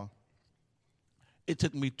 and y'all, it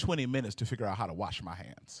took me 20 minutes to figure out how to wash my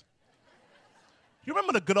hands. You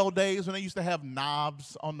remember the good old days when they used to have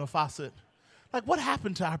knobs on the faucet? Like, what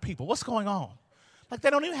happened to our people? What's going on? Like, they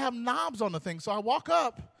don't even have knobs on the thing. So I walk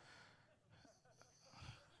up.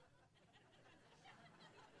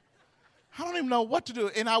 I don't even know what to do.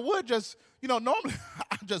 And I would just, normally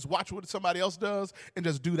I just watch what somebody else does and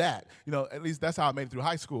just do that. At least that's how I made it through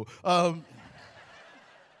high school. But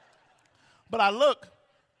I look,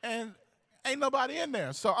 and ain't nobody in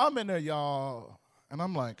there. So I'm in there, y'all, and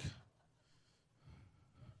I'm like,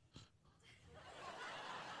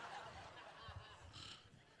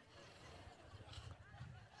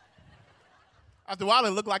 after a while,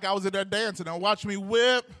 it looked like I was in there dancing. Now watch me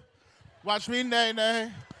whip, watch me nay-nay.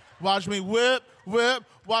 Watch me whip,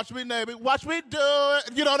 watch me neighbor, watch me do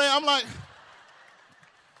it. You know what I mean? I'm like,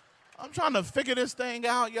 I'm trying to figure this thing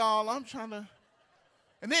out, y'all. I'm trying to.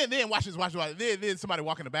 And then watch this. Then somebody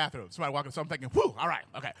walk in the bathroom. So I'm thinking, whew, all right,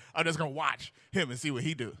 okay. I'm just going to watch him and see what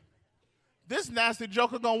he do. This nasty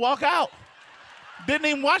joker going to walk out. Didn't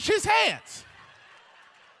even wash his hands.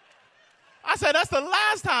 I said, that's the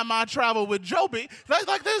last time I traveled with Joby. That's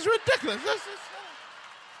like, this is ridiculous.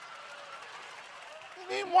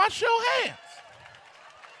 Even wash your hands.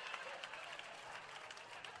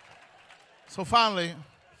 So finally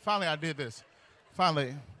I did this.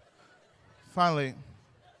 Finally,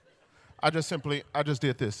 I just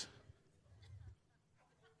did this.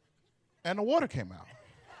 And the water came out.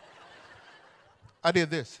 I did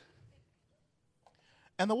this.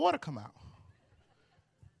 And the water come out.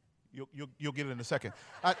 You'll get it in a second.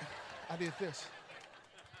 I did this.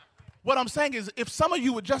 What I'm saying is, if some of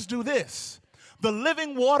you would just do this, the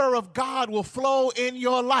living water of God will flow in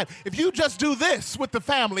your life. If you just do this with the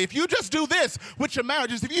family, if you just do this with your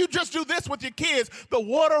marriages, if you just do this with your kids, the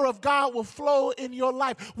water of God will flow in your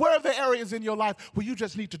life. Where are the areas in your life where you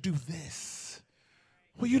just need to do this?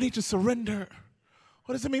 Where you need to surrender?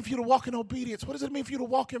 What does it mean for you to walk in obedience? What does it mean for you to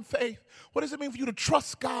walk in faith? What does it mean for you to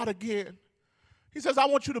trust God again? He says, I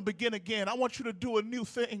want you to begin again. I want you to do a new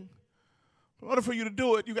thing. In order for you to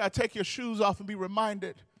do it, you got to take your shoes off and be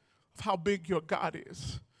reminded of how big your God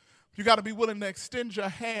is. You got to be willing to extend your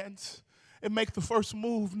hands and make the first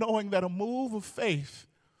move, knowing that a move of faith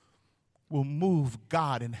will move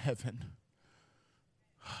God in heaven.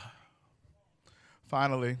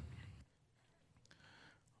 Finally,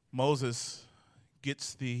 Moses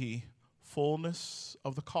gets the fullness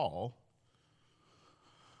of the call,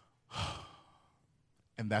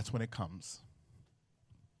 and that's when it comes,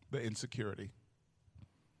 the insecurity.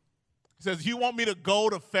 He says, you want me to go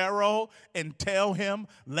to Pharaoh and tell him,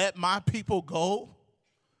 let my people go?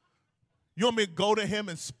 You want me to go to him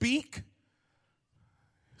and speak?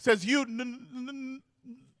 He says, you know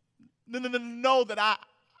that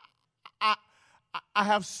I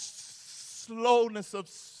have slowness of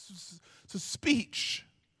speech.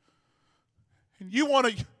 And you want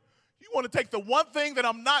to take the one thing that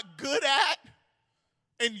I'm not good at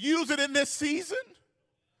and use it in this season?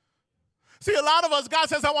 See, a lot of us, God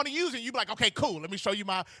says, I want to use it. You be like, okay, cool. Let me show you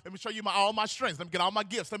all my strengths. Let me get all my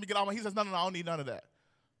gifts. He says, no, I don't need none of that.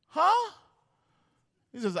 Huh?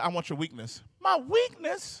 He says, I want your weakness. My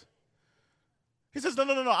weakness? He says, no.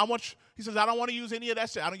 He says, I don't want to use any of that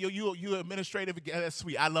shit. You administrative, that's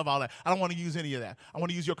sweet. I love all that. I don't want to use any of that. I want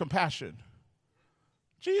to use your compassion.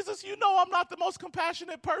 Jesus, you know I'm not the most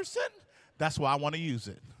compassionate person. That's why I want to use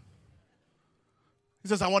it. He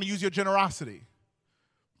says, I want to use your generosity.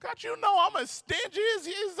 God, you know I'm as stingy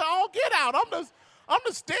as all get out. I'm the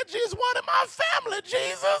stingiest one in my family,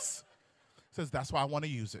 Jesus. He says, that's why I want to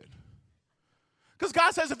use it. Because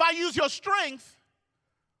God says, if I use your strength,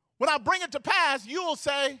 when I bring it to pass, you will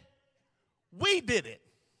say, we did it.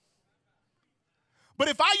 But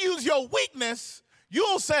if I use your weakness,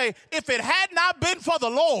 you'll say, if it had not been for the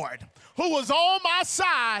Lord who was on my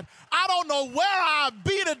side, I don't know where I'd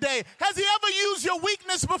be today. Has he ever used your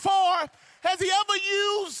weakness before? Has he ever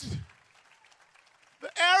used the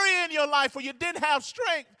area in your life where you didn't have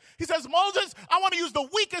strength? He says, Moses, I want to use the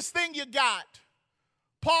weakest thing you got.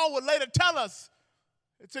 Paul would later tell us,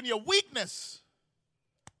 it's in your weakness.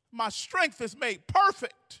 My strength is made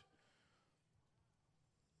perfect.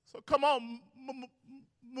 So come on,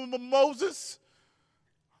 Moses.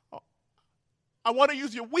 I want to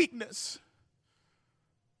use your weakness.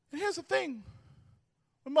 And here's the thing.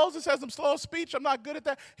 When Moses says I'm slow of speech, I'm not good at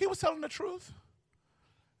that, he was telling the truth.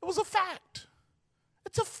 It was a fact.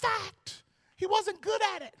 It's a fact. He wasn't good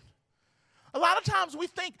at it. A lot of times we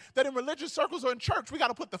think that in religious circles or in church, we got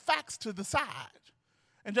to put the facts to the side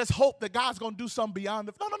and just hope that God's going to do something beyond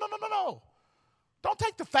it. No. Don't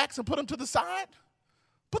take the facts and put them to the side.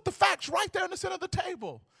 Put the facts right there in the center of the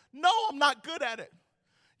table. No, I'm not good at it.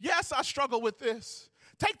 Yes, I struggle with this.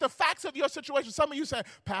 Take the facts of your situation. Some of you say,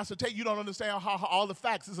 Pastor Tate, you don't understand how all the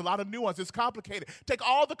facts. There's a lot of nuance. It's complicated. Take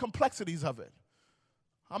all the complexities of it.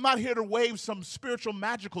 I'm not here to wave some spiritual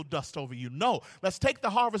magical dust over you. No, let's take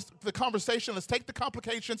the conversation. Let's take the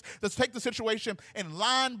complications. Let's take the situation, and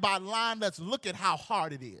line by line, let's look at how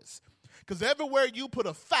hard it is. Because everywhere you put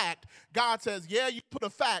a fact, God says, yeah, you put a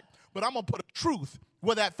fact, but I'm going to put a truth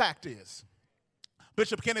where that fact is.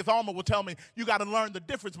 Bishop Kenneth Armour will tell me, you got to learn the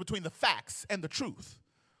difference between the facts and the truth.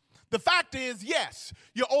 The fact is, yes,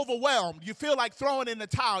 you're overwhelmed. You feel like throwing in the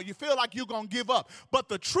towel. You feel like you're going to give up. But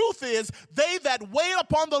the truth is, they that wait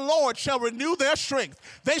upon the Lord shall renew their strength.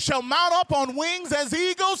 They shall mount up on wings as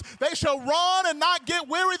eagles. They shall run and not get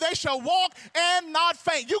weary. They shall walk and not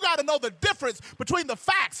faint. You got to know the difference between the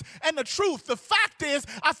facts and the truth. The fact is,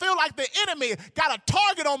 I feel like the enemy got a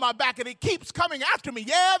target on my back and he keeps coming after me.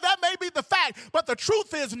 Yeah, that may be the fact. But the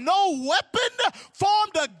truth is, no weapon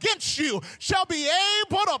formed against you shall be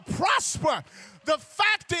able to prosper. The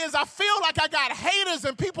fact is, I feel like I got haters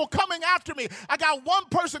and people coming after me. I got one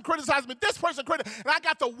person criticizing me, this person criticizing, and I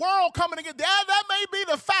got the world coming against. Yeah, that may be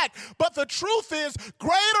the fact, but the truth is,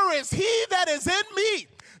 greater is he that is in me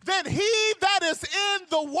than he that is in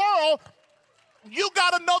the world. You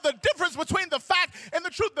got to know the difference between the fact and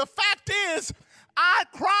the truth. The fact is, I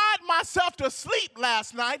cried myself to sleep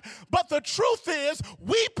last night, but the truth is,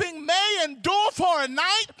 weeping may endure for a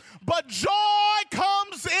night, but joy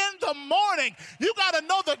comes in the morning. You got to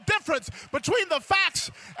know the difference between the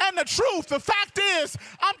facts and the truth. The fact is,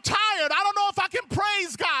 I'm tired. I don't know if I can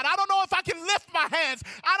praise God. I don't know if I can lift my hands.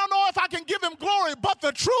 I don't know if I can give him glory, but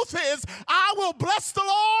the truth is, I will bless the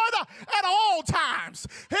Lord at all times.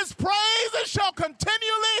 His praises shall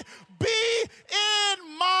continually be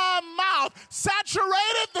in my mouth.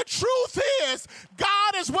 Saturated, the truth is,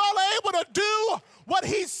 God is well able to do what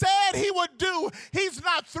he said he would do. He's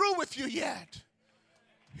not through with you yet.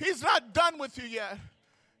 He's not done with you yet.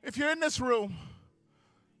 If you're in this room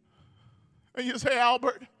and you say,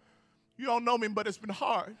 Albert, you don't know me, but it's been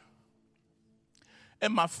hard.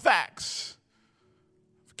 And my facts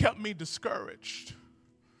kept me discouraged.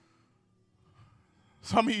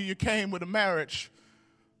 Some of you came with a marriage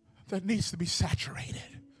that needs to be saturated.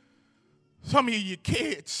 Some of you, your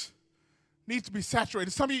kids, need to be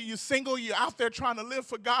saturated. Some of you, you're single, you're out there trying to live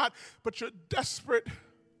for God, but you're desperate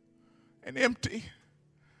and empty.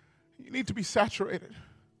 You need to be saturated.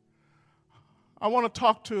 I want to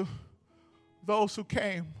talk to those who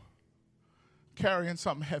came carrying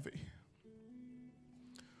something heavy.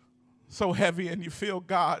 So heavy, and you feel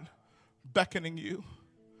God beckoning you.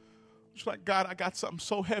 It's like, God, I got something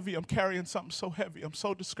so heavy. I'm carrying something so heavy. I'm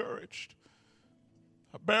so discouraged.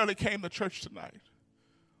 I barely came to church tonight.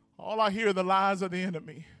 All I hear are the lies of the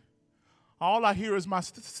enemy. All I hear is my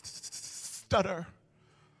stutter.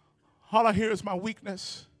 All I hear is my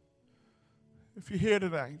weakness. If you're here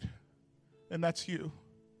tonight, and that's you,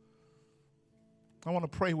 I want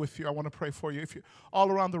to pray with you. I want to pray for you. If you're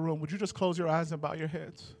all around the room, would you just close your eyes and bow your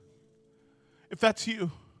heads? If that's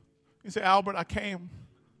you, you say, Albert, I came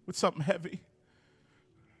with something heavy.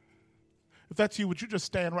 If that's you, would you just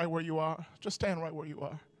stand right where you are? Just stand right where you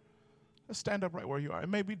are. Just stand up right where you are. It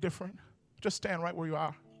may be different. Just stand right where you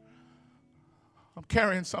are. I'm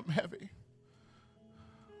carrying something heavy.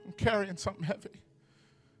 I'm carrying something heavy.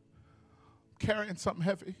 I'm carrying something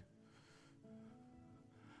heavy.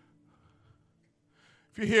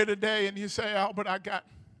 If you're here today and you say, Albert, I got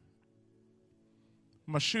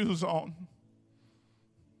my shoes on.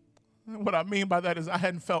 And what I mean by that is I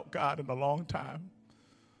hadn't felt God in a long time.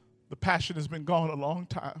 The passion has been gone a long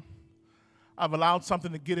time. I've allowed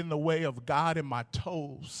something to get in the way of God in my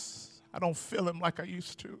toes. I don't feel him like I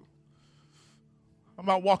used to. I'm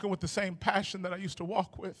not walking with the same passion that I used to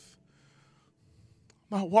walk with.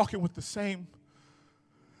 I'm not walking with the same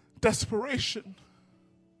desperation.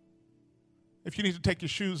 If you need to take your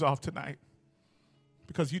shoes off tonight,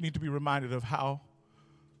 because you need to be reminded of how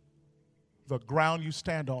the ground you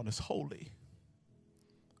stand on is holy.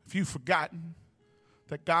 If you've forgotten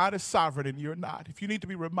that God is sovereign and you're not, if you need to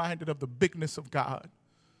be reminded of the bigness of God,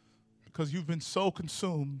 because you've been so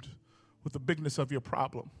consumed with the bigness of your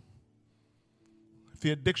problem. If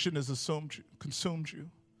the addiction has consumed you,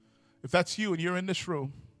 if that's you and you're in this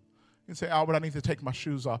room, you can say, Albert, I need to take my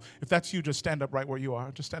shoes off. If that's you, just stand up right where you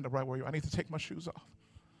are. Just stand up right where you are. I need to take my shoes off.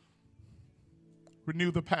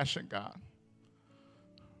 Renew the passion, God.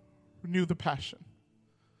 Renew the passion.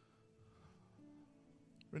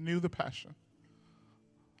 Renew the passion.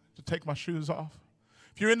 To take my shoes off.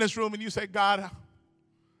 If you're in this room and you say, God,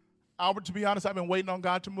 Albert, to be honest, I've been waiting on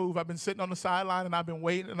God to move. I've been sitting on the sideline and I've been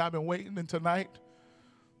waiting, and tonight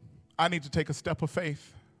I need to take a step of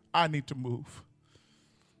faith. I need to move.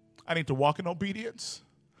 I need to walk in obedience.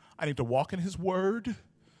 I need to walk in his word.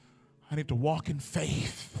 I need to walk in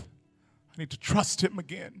faith. I need to trust him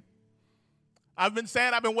again. I've been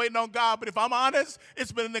saying I've been waiting on God, but if I'm honest,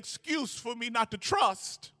 it's been an excuse for me not to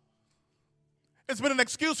trust. It's been an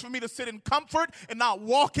excuse for me to sit in comfort and not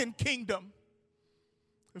walk in kingdom.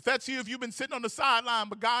 If that's you, if you've been sitting on the sideline,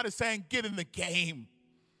 but God is saying, get in the game.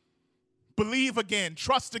 Believe again,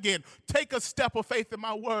 trust again, take a step of faith in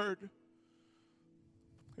my word.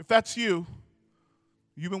 If that's you,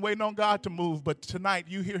 you've been waiting on God to move, but tonight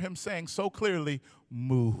you hear him saying so clearly,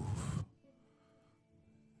 move.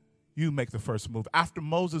 You make the first move. After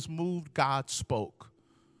Moses moved, God spoke.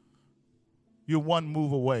 You're one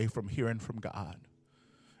move away from hearing from God.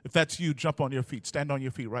 If that's you, jump on your feet. Stand on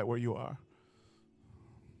your feet right where you are.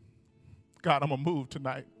 God, I'm going to move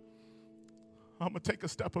tonight. I'm going to take a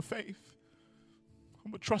step of faith.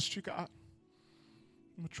 I'm going to trust you, God.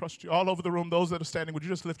 I'm going to trust you. All over the room, those that are standing, would you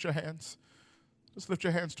just lift your hands? Just lift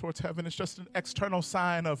your hands towards heaven. It's just an external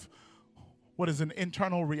sign of what is an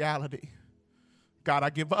internal reality. God, I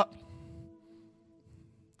give up.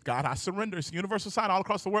 God, I surrender. It's a universal sign all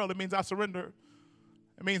across the world. It means I surrender.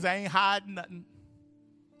 It means I ain't hiding nothing.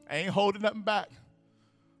 I ain't holding nothing back.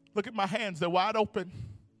 Look at my hands. They're wide open.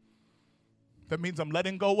 That means I'm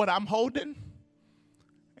letting go what I'm holding,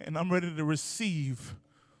 and I'm ready to receive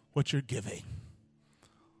what you're giving.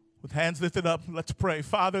 With hands lifted up, let's pray.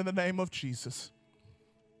 Father, in the name of Jesus,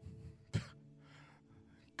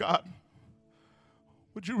 God,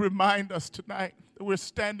 would you remind us tonight that we're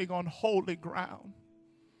standing on holy ground?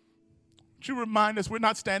 Would you remind us we're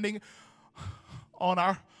not standing on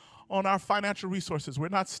our financial resources. We're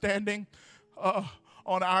not standing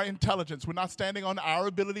on our intelligence. We're not standing on our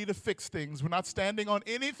ability to fix things. We're not standing on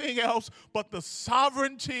anything else but the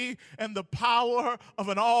sovereignty and the power of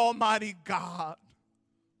an almighty God.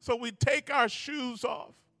 So we take our shoes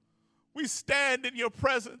off. We stand in your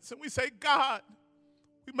presence and we say, God,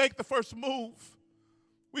 we make the first move.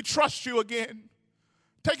 We trust you again.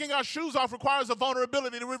 Taking our shoes off requires a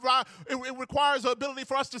vulnerability. It requires the ability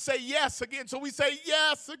for us to say yes again. So we say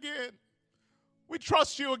yes again. We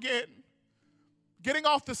trust you again. Getting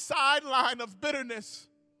off the sideline of bitterness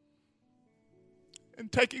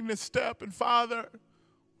and taking this step. And Father,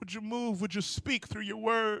 would you move? Would you speak through your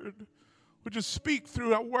word? Would you speak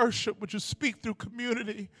through our worship? Would you speak through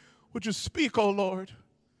community? Would you speak, oh Lord?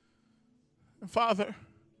 And Father,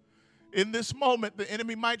 in this moment, the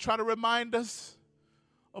enemy might try to remind us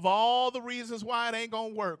of all the reasons why it ain't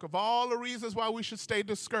going to work, of all the reasons why we should stay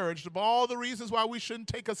discouraged, of all the reasons why we shouldn't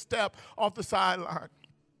take a step off the sideline.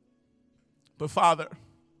 But Father,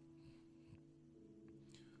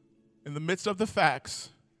 in the midst of the facts,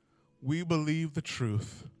 we believe the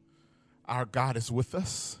truth. Our God is with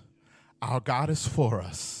us. Our God is for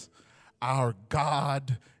us. Our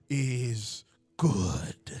God is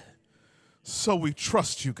good. So we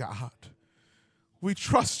trust you, God. We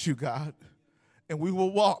trust you, God. And we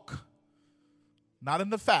will walk, not in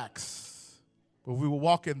the facts, but we will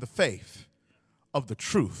walk in the faith of the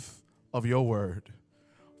truth of your word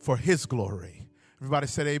for his glory. Everybody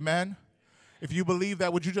said amen. If you believe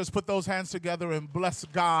that, would you just put those hands together and bless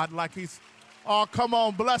God like he's, oh, come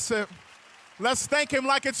on, bless him. Let's thank him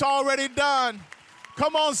like it's already done.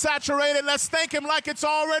 Come on, Saturated. Let's thank him like it's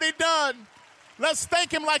already done. Let's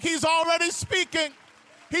thank him like he's already speaking.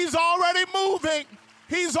 He's already moving.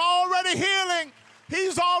 He's already healing.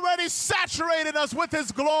 He's already saturated us with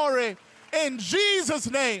his glory. In Jesus'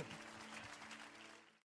 name.